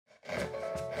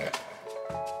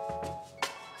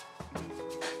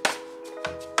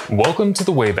Welcome to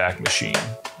the Wayback Machine.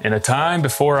 In a time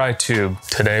before I tube,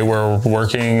 today we're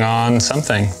working on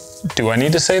something. Do I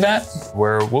need to say that?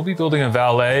 Where we'll be building a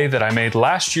valet that I made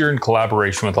last year in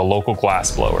collaboration with a local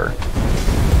glassblower.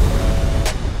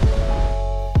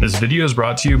 This video is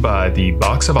brought to you by the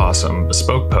Box of Awesome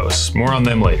Bespoke Post. More on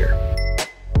them later.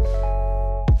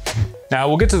 Now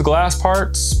we'll get to the glass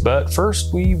parts, but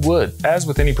first we would. As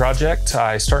with any project,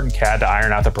 I start in CAD to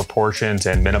iron out the proportions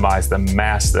and minimize the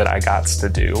mass that I got to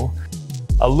do.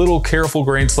 A little careful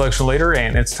grain selection later,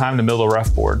 and it's time to mill the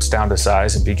rough boards down to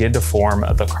size and begin to form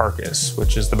the carcass,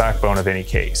 which is the backbone of any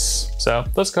case. So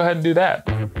let's go ahead and do that.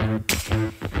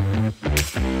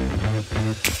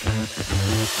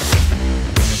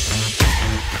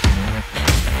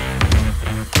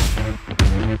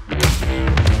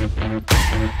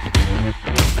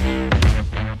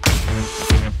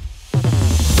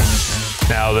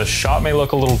 Now the shot may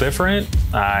look a little different.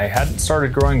 I hadn't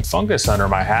started growing fungus under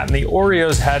my hat and the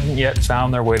Oreos hadn't yet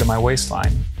found their way to my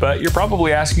waistline. But you're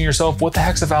probably asking yourself, what the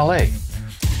heck's a valet?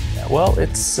 Well,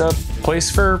 it's a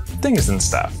place for things and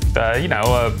stuff. You know,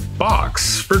 a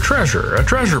box for treasure, a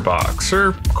treasure box,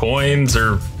 or coins,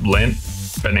 or lint,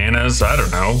 bananas, I don't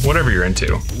know, whatever you're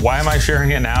into. Why am I sharing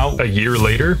it now, a year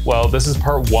later? Well, this is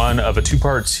part one of a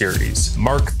two-part series.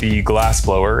 Mark, the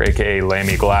glassblower, aka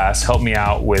Lammy Glass, helped me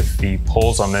out with the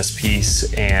poles on this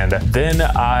piece, and then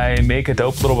I make a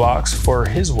dope little box for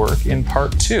his work in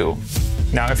part two.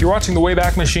 Now, if you're watching the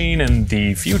Wayback Machine in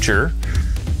the future,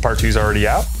 part two is already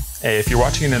out. If you're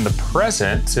watching it in the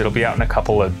present, it'll be out in a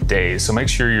couple of days, so make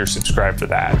sure you're subscribed for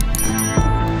that.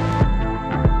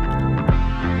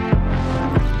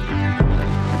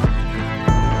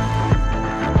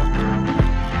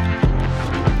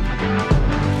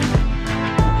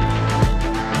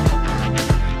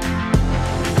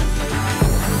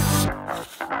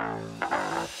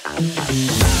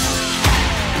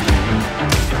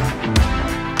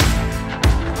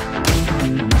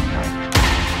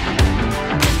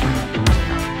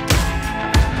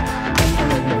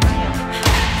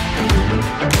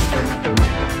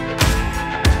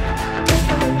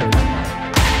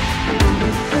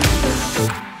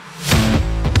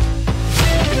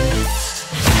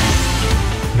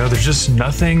 There's just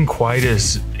nothing quite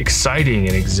as exciting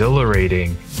and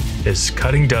exhilarating as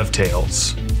cutting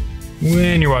dovetails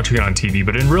when you're watching it on TV,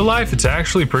 but in real life it's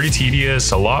actually pretty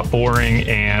tedious, a lot boring,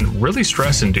 and really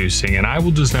stress-inducing, and I will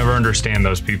just never understand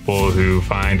those people who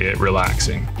find it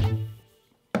relaxing.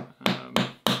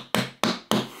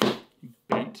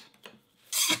 Bent.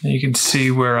 You can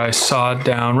see where I sawed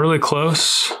down really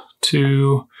close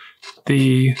to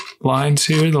the lines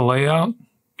here, the layout,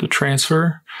 the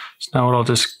transfer. So now what I'll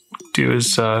just do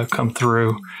is come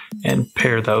through and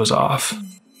pair those off.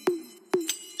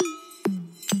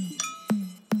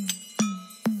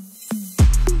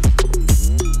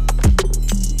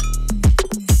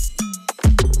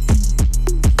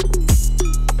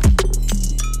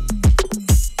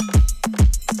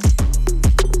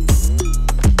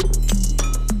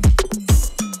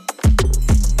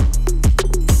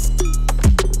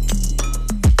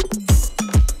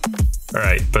 All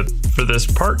right, but for this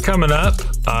part coming up,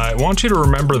 I want you to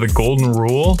remember the golden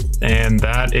rule, and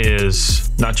that is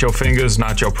not your fingers,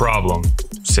 not your problem.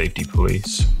 Safety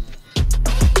police.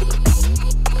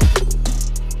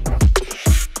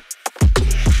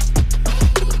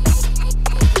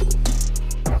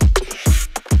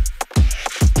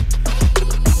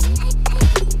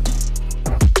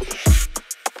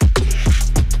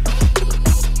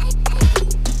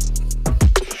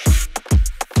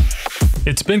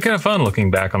 It's been kind of fun looking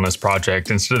back on this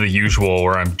project instead of the usual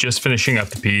where I'm just finishing up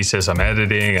the piece as I'm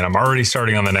editing and I'm already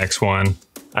starting on the next one.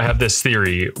 I have this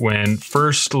theory: when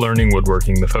first learning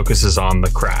woodworking, the focus is on the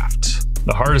craft.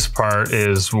 The hardest part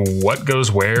is what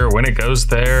goes where, when it goes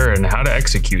there, and how to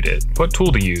execute it, what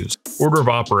tool to use, order of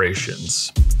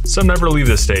operations. Some never leave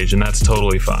this stage, and that's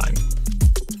totally fine.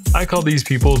 I call these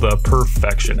people the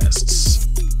perfectionists.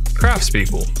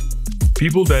 Craftspeople.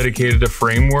 People dedicated to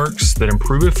frameworks that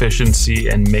improve efficiency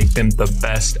and make them the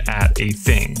best at a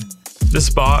thing. This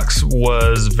box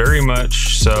was very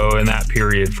much so in that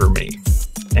period for me.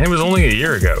 And it was only a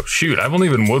year ago. Shoot, I've only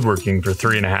been woodworking for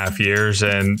 3.5 years,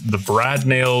 and the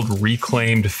brad-nailed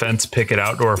reclaimed fence picket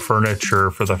outdoor furniture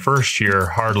for the first year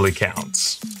hardly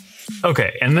counts.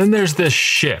 Okay, and then there's this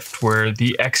shift where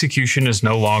the execution is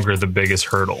no longer the biggest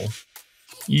hurdle.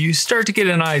 You start to get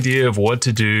an idea of what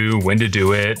to do, when to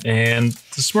do it, and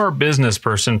the smart business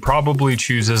person probably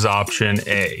chooses option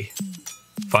A.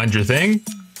 Find your thing,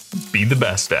 be the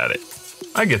best at it.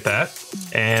 I get that.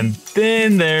 And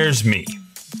then there's me.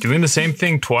 Doing the same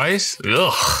thing twice?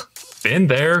 Ugh. Been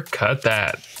there, cut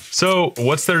that. So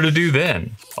what's there to do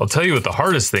then? I'll tell you what the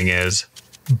hardest thing is,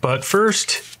 but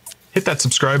first, hit that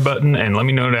subscribe button and let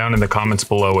me know down in the comments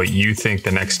below what you think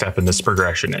the next step in this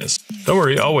progression is. Don't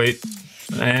worry, I'll wait.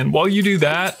 And while you do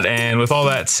that, and with all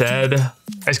that said,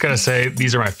 I just gotta say,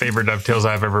 these are my favorite dovetails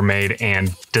I've ever made,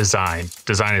 and design.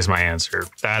 Design is my answer.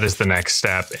 That is the next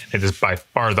step, and it is by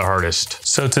far the hardest.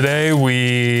 So today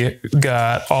we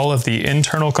got all of the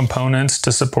internal components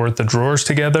to support the drawers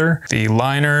together, the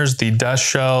liners, the dust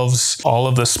shelves, all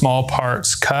of the small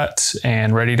parts cut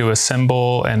and ready to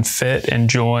assemble and fit and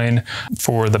join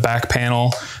for the back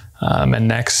panel. And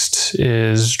next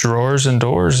is drawers and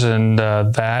doors, and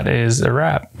that is a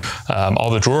wrap.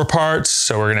 All the drawer parts,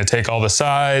 so we're gonna take all the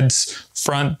sides,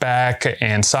 front, back,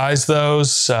 and size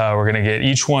those. We're gonna get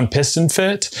each one piston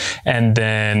fit, and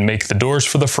then make the doors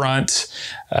for the front,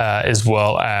 as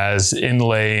well as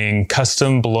inlaying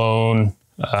custom blown,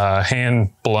 hand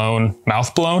blown,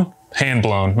 mouth blown? Hand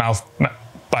blown, mouth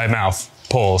by mouth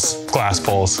pulls, glass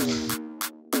pulls.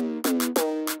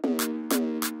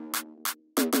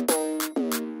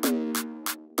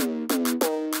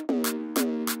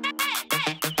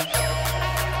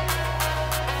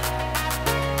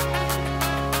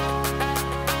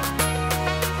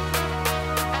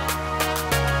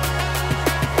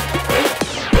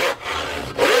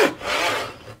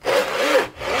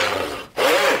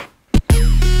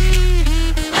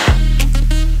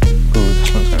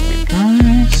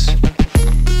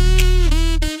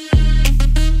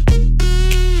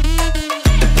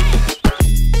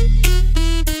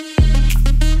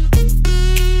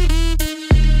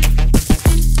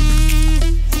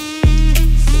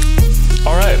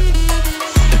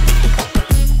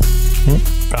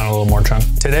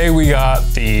 Today we got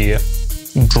the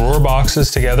drawer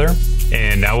boxes together,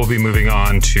 and now we'll be moving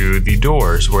on to the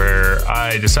doors, where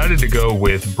I decided to go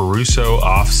with Baruso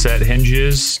offset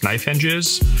hinges, knife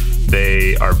hinges.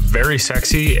 They are very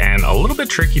sexy and a little bit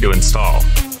tricky to install.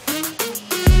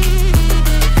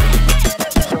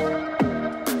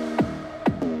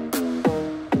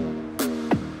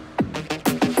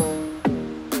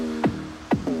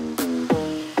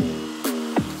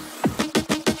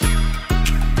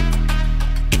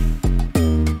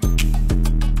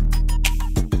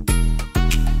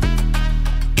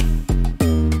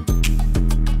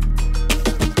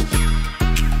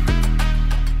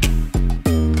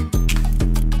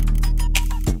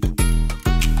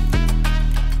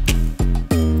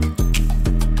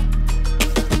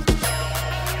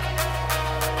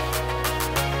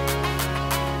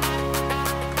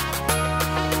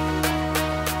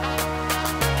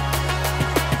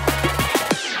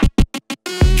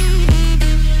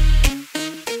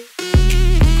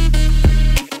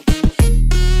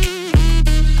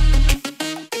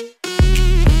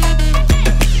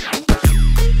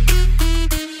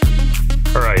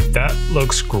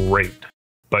 Looks great,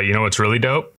 but you know what's really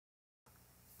dope?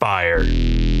 Fire.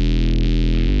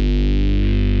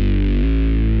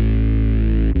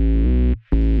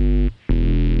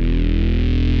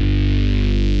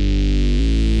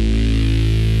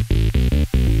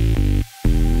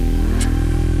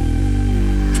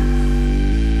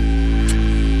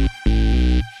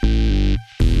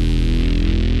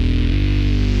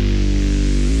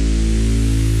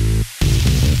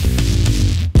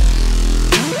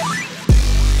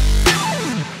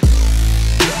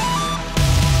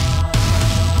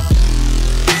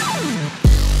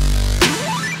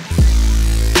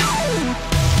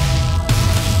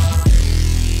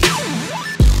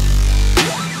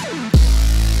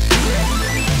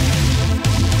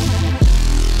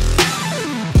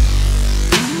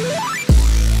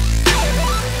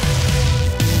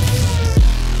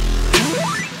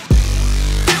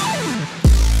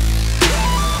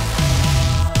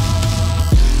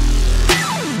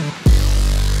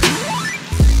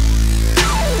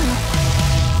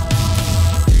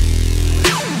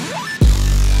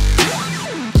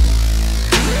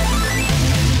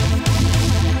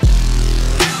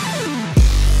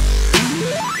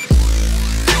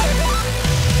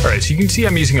 So you can see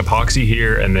I'm using epoxy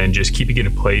here and then just keeping it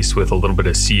in place with a little bit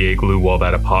of CA glue while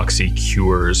that epoxy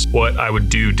cures. What I would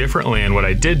do differently, and what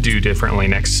I did do differently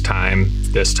this time,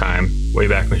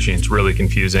 Wayback Machine's really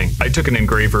confusing. I took an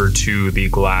engraver to the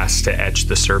glass to etch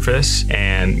the surface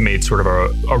and made sort of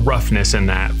a roughness in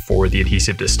that for the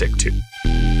adhesive to stick to.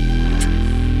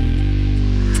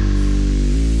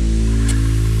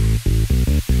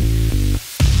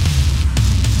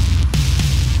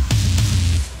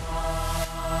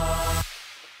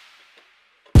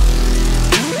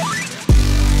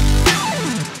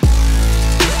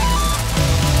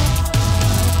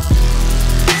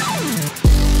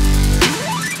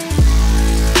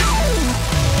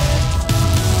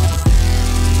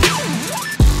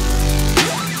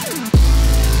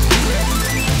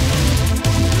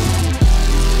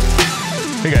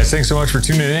 thanks so much for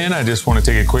tuning in. I just want to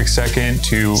take a quick second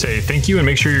to say thank you and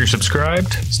make sure you're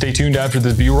subscribed. Stay tuned after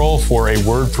this B-roll for a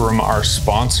word from our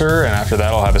sponsor, and after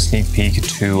that I'll have a sneak peek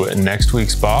to next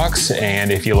week's box.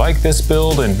 And if you like this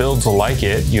build and builds like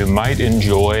it, you might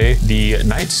enjoy the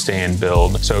nightstand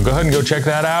build. So go ahead and go check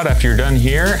that out after you're done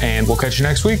here, and we'll catch you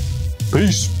next week.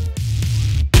 Peace.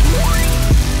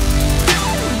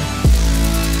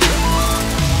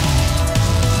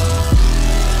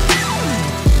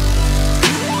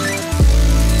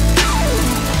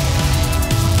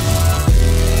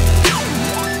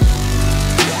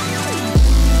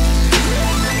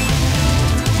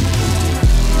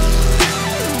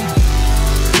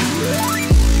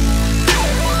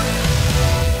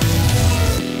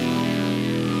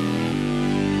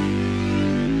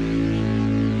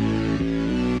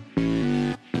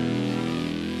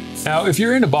 Now, if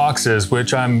you're into boxes,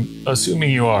 which I'm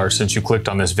assuming you are since you clicked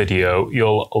on this video,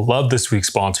 you'll love this week's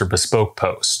sponsor, Bespoke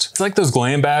Post. It's like those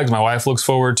glam bags my wife looks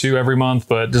forward to every month,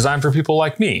 but designed for people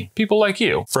like me, people like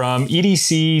you. From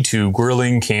EDC to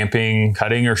grilling, camping,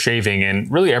 cutting or shaving, and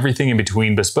really everything in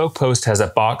between, Bespoke Post has a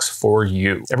box for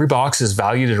you. Every box is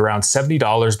valued at around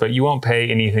 $70, but you won't pay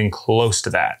anything close to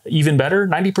that. Even better,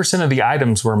 90% of the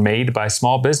items were made by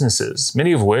small businesses,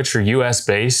 many of which are US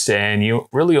based, and you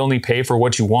really only pay for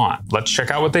what you want. Let's check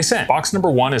out what they sent. Box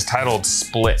number 1 is titled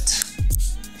Split.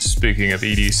 Speaking of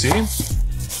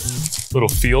EDC, little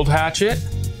field hatchet.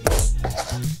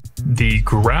 The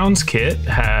grounds kit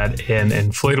had an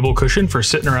inflatable cushion for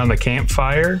sitting around the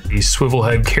campfire, the swivel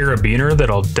head carabiner that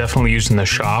I'll definitely use in the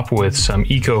shop with some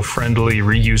eco-friendly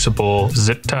reusable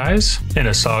zip ties, and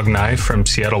a SOG knife from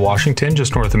Seattle, Washington,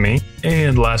 just north of me.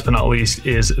 And last but not least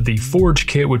is the forge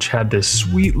kit, which had this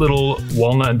sweet little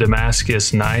walnut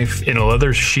Damascus knife in a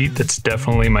leather sheath that's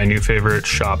definitely my new favorite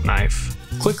shop knife.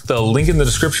 Click the link in the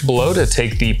description below to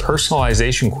take the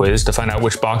personalization quiz to find out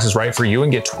which box is right for you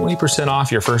and get 20%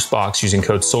 off your first box using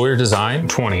code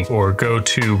SAWYER20, or go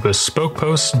to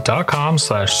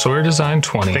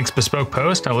bespokepost.com/SAWYER20. Thanks, Bespoke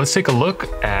Post. Now let's take a look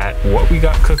at what we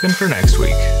got cooking for next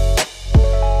week.